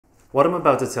What I'm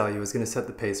about to tell you is going to set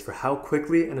the pace for how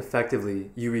quickly and effectively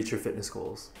you reach your fitness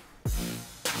goals.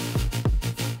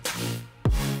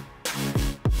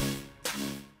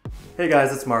 Hey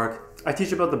guys, it's Mark. I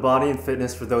teach about the body and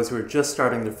fitness for those who are just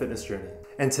starting their fitness journey.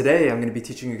 And today I'm going to be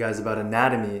teaching you guys about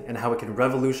anatomy and how it can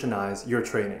revolutionize your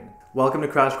training. Welcome to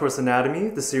Crash Course Anatomy,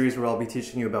 the series where I'll be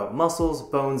teaching you about muscles,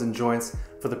 bones, and joints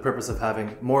for the purpose of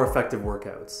having more effective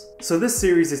workouts. So this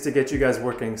series is to get you guys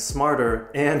working smarter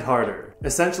and harder.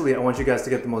 Essentially, I want you guys to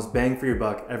get the most bang for your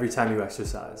buck every time you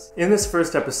exercise. In this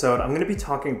first episode, I'm going to be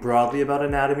talking broadly about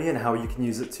anatomy and how you can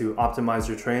use it to optimize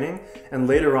your training. And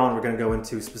later on, we're going to go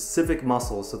into specific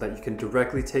muscles so that you can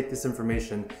directly take this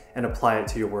information and apply it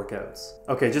to your workouts.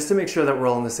 Okay, just to make sure that we're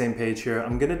all on the same page here,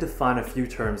 I'm going to define a few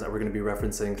terms that we're going to be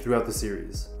referencing throughout the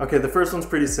series. Okay, the first one's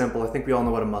pretty simple. I think we all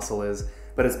know what a muscle is,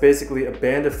 but it's basically a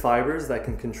band of fibers that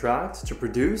can contract to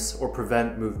produce or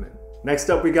prevent movement. Next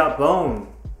up, we got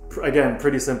bone. Again,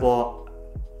 pretty simple.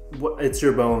 It's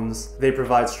your bones. They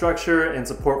provide structure and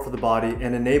support for the body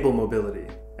and enable mobility.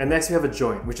 And next we have a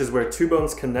joint, which is where two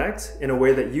bones connect in a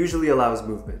way that usually allows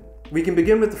movement. We can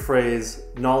begin with the phrase,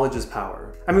 knowledge is power.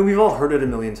 I mean, we've all heard it a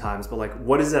million times, but like,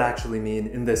 what does it actually mean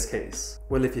in this case?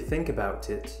 Well, if you think about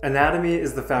it, anatomy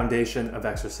is the foundation of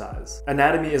exercise.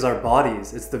 Anatomy is our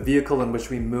bodies. It's the vehicle in which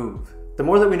we move. The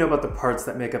more that we know about the parts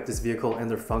that make up this vehicle and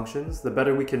their functions, the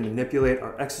better we can manipulate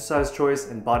our exercise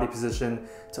choice and body position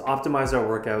to optimize our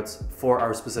workouts for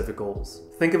our specific goals.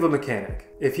 Think of a mechanic.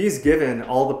 If he's given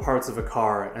all the parts of a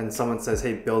car and someone says,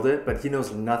 hey, build it, but he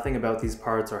knows nothing about these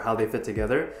parts or how they fit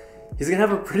together, he's gonna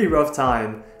have a pretty rough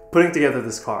time putting together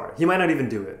this car. He might not even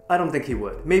do it. I don't think he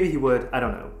would. Maybe he would, I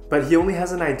don't know. But he only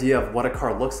has an idea of what a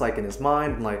car looks like in his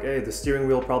mind, like, hey, the steering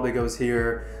wheel probably goes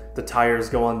here, the tires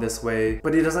go on this way,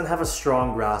 but he doesn't have a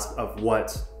strong grasp of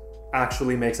what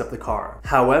actually makes up the car.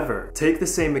 However, take the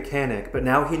same mechanic, but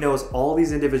now he knows all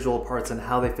these individual parts and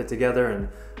how they fit together and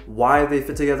why they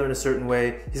fit together in a certain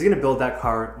way. He's gonna build that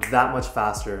car that much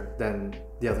faster than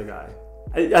the other guy.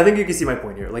 I think you can see my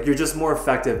point here. Like, you're just more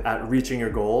effective at reaching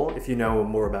your goal if you know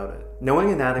more about it.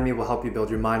 Knowing anatomy will help you build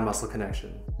your mind-muscle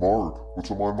connection. Mark, what's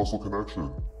a mind-muscle connection?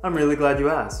 I'm really glad you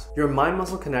asked. Your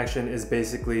mind-muscle connection is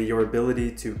basically your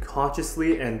ability to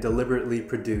consciously and deliberately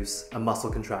produce a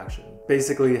muscle contraction.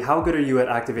 Basically, how good are you at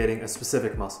activating a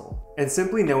specific muscle? And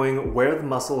simply knowing where the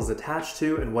muscle is attached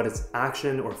to and what its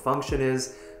action or function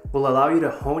is will allow you to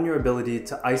hone your ability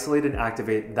to isolate and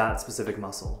activate that specific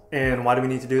muscle. And why do we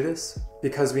need to do this?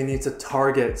 Because we need to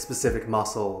target specific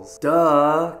muscles.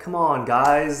 Duh, come on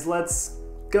guys, let's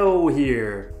go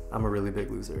here. I'm a really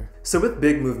big loser. So with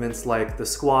big movements like the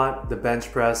squat, the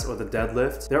bench press, or the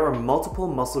deadlift, there are multiple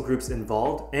muscle groups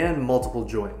involved and multiple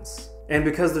joints. And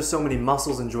because there's so many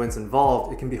muscles and joints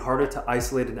involved, it can be harder to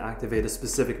isolate and activate a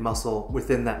specific muscle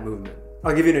within that movement.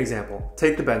 I'll give you an example.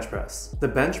 Take the bench press. The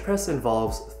bench press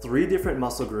involves 3 different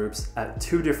muscle groups at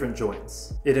 2 different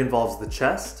joints. It involves the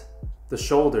chest, the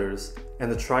shoulders,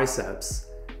 and the triceps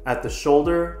at the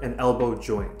shoulder and elbow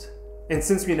joint. And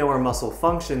since we know our muscle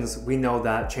functions, we know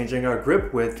that changing our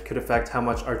grip width could affect how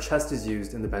much our chest is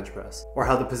used in the bench press, or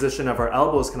how the position of our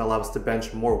elbows can allow us to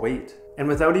bench more weight. And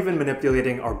without even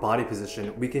manipulating our body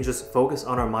position, we can just focus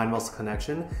on our mind-muscle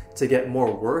connection to get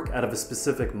more work out of a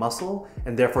specific muscle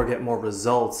and therefore get more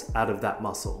results out of that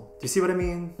muscle. Do you see what I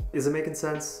mean? Is it making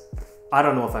sense? I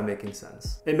don't know if I'm making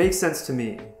sense. It makes sense to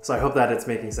me, so I hope that it's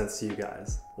making sense to you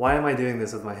guys. Why am I doing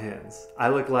this with my hands? I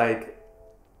look like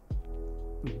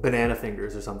banana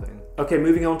fingers or something. Okay,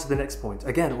 moving on to the next point.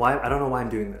 Again, I don't know why I'm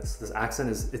doing this. This accent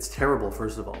it's terrible,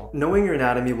 first of all. Knowing your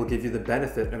anatomy will give you the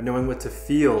benefit of knowing what to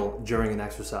feel during an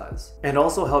exercise, and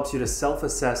also helps you to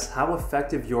self-assess how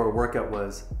effective your workout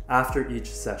was after each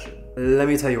session. Let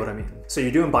me tell you what I mean. So you're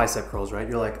doing bicep curls, right?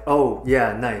 You're like, oh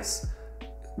yeah, nice.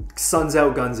 Sun's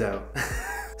out, guns out.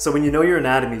 So when you know your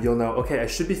anatomy, you'll know, okay, I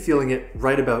should be feeling it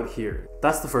right about here.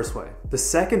 That's the first way. The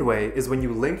second way is when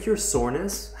you link your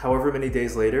soreness, however many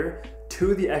days later,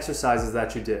 to the exercises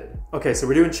that you did. Okay, so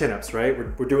we're doing chin-ups, right?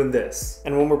 We're doing this.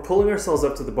 And when we're pulling ourselves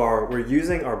up to the bar, we're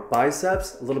using our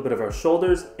biceps, a little bit of our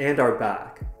shoulders, and our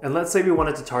back. And let's say we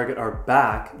wanted to target our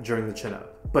back during the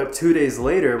chin-up. But 2 days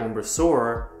later, when we're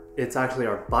sore, it's actually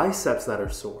our biceps that are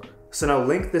sore. So now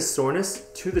link this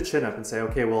soreness to the chin-up and say,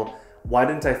 okay, well, why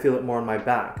didn't I feel it more in my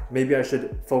back? Maybe I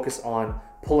should focus on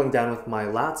pulling down with my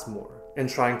lats more and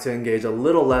trying to engage a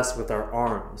little less with our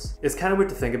arms. It's kind of weird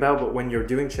to think about, but when you're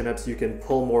doing chin-ups, you can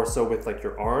pull more so with like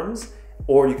your arms,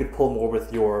 or you could pull more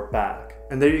with your back.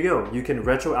 And there you go, you can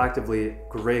retroactively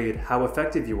grade how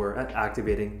effective you were at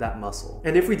activating that muscle.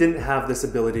 And if we didn't have this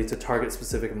ability to target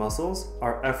specific muscles,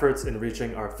 our efforts in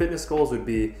reaching our fitness goals would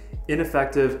be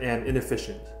ineffective and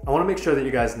inefficient. I want to make sure that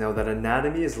you guys know that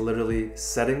anatomy is literally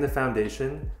setting the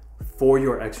foundation for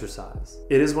your exercise.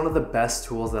 It is one of the best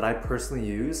tools that I personally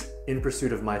use in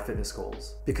pursuit of my fitness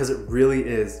goals because it really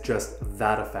is just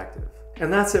that effective.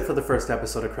 And that's it for the first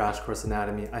episode of Crash Course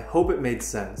Anatomy. I hope it made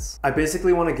sense. I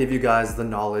basically want to give you guys the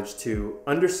knowledge to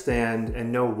understand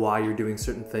and know why you're doing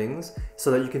certain things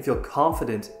so that you can feel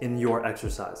confident in your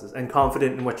exercises and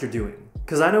confident in what you're doing.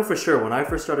 Because I know for sure when I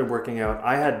first started working out,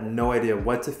 I had no idea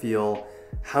what to feel,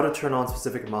 how to turn on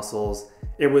specific muscles.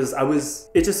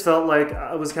 It just felt like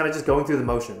I was kind of just going through the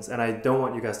motions, and I don't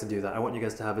want you guys to do that. I want you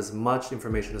guys to have as much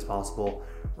information as possible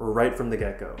right from the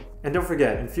get-go. And don't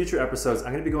forget, in future episodes,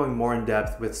 I'm going to be going more in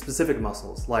depth with specific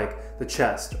muscles like the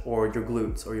chest or your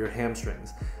glutes or your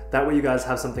hamstrings. That way you guys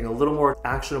have something a little more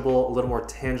actionable, a little more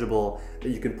tangible that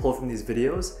you can pull from these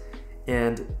videos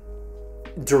and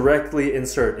directly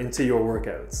insert into your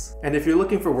workouts. And if you're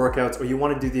looking for workouts or you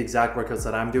want to do the exact workouts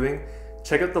that I'm doing,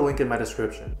 check out the link in my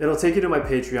description. It'll take you to my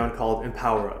Patreon called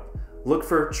Empower Up. Look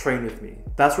for Train With Me.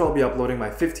 That's where I'll be uploading my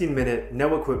 15-minute,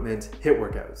 no equipment HIIT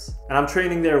workouts. And I'm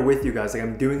training there with you guys, like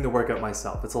I'm doing the workout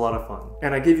myself. It's a lot of fun.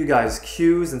 And I give you guys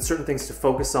cues and certain things to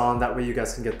focus on, that way you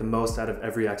guys can get the most out of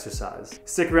every exercise.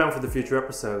 Stick around for the future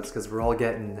episodes because we're all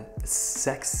getting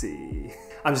sexy.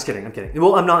 I'm just kidding, I'm kidding.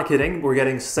 Well, I'm not kidding. We're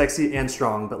getting sexy and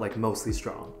strong, but like mostly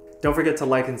strong. Don't forget to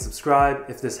like and subscribe.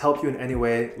 If this helped you in any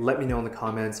way, let me know in the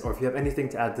comments, or if you have anything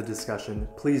to add to the discussion,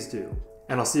 please do.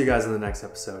 And I'll see you guys in the next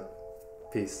episode.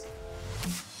 Peace.